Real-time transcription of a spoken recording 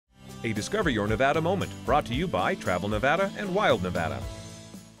A Discover Your Nevada moment, brought to you by Travel Nevada and Wild Nevada.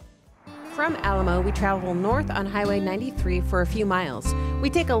 From Alamo, we travel north on Highway 93 for a few miles. We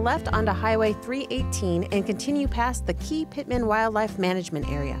take a left onto Highway 318 and continue past the key Pittman Wildlife Management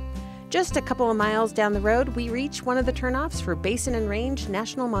Area. Just a couple of miles down the road, we reach one of the turnoffs for Basin and Range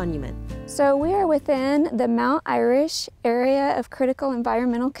National Monument. So we are within the Mount Irish Area of Critical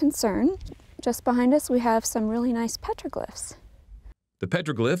Environmental Concern. Just behind us, we have some really nice petroglyphs. The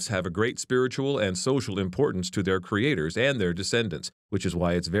petroglyphs have a great spiritual and social importance to their creators and their descendants, which is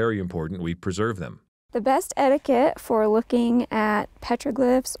why it's very important we preserve them. The best etiquette for looking at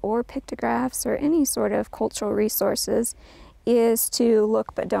petroglyphs or pictographs or any sort of cultural resources is to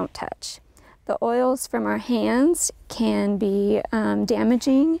look but don't touch. The oils from our hands can be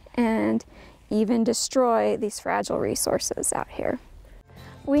damaging and even destroy these fragile resources out here.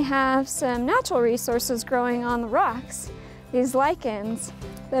 We have some natural resources growing on the rocks. These lichens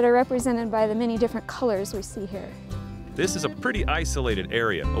that are represented by the many different colors we see here. This is a pretty isolated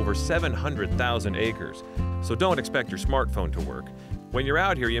area, over 700,000 acres, so don't expect your smartphone to work. When you're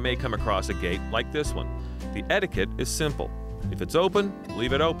out here, you may come across a gate like this one. The etiquette is simple. If it's open,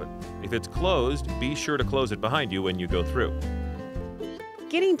 leave it open. If it's closed, be sure to close it behind you when you go through.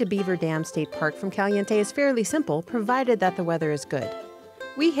 Getting to Beaver Dam State Park from Caliente is fairly simple, provided that the weather is good.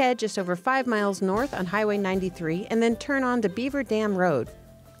 We head just over 5 miles north on Highway 93 and then turn on to Beaver Dam Road.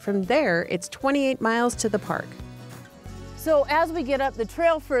 From there, it's 28 miles to the park. So as we get up the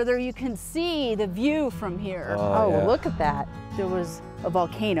trail further, you can see the view from here. Yeah. Look at that. There was a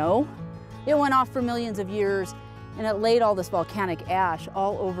volcano. It went off for millions of years, and it laid all this volcanic ash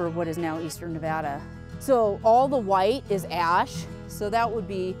all over what is now eastern Nevada. So all the white is ash, so that would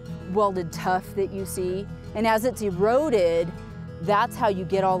be welded tuff that you see. And as it's eroded, that's how you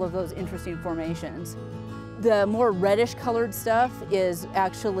get all of those interesting formations. The more reddish colored stuff is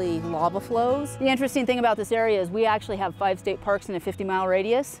actually lava flows. The interesting thing about this area is we actually have 5 state parks in a 50-mile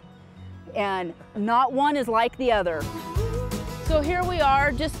radius, and not one is like the other. So here we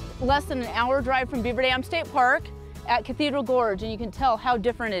are, just less than an hour drive from Beaver Dam State Park at Cathedral Gorge, and you can tell how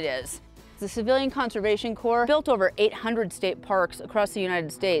different it is. The Civilian Conservation Corps built over 800 state parks across the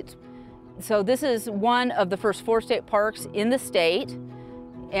United States. So this is one of the first 4 state parks in the state,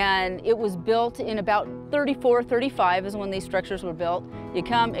 and it was built in about 34, 35 is when these structures were built. You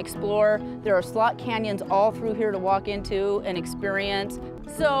come, explore. There are slot canyons all through here to walk into and experience.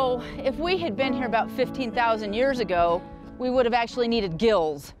 So if we had been here about 15,000 years ago, we would have actually needed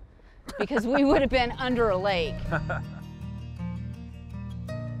gills because we would have been under a lake.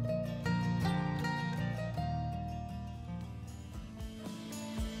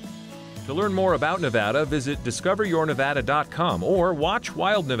 To learn more about Nevada, visit discoveryournevada.com or watch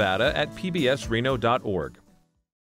Wild Nevada at pbsreno.org.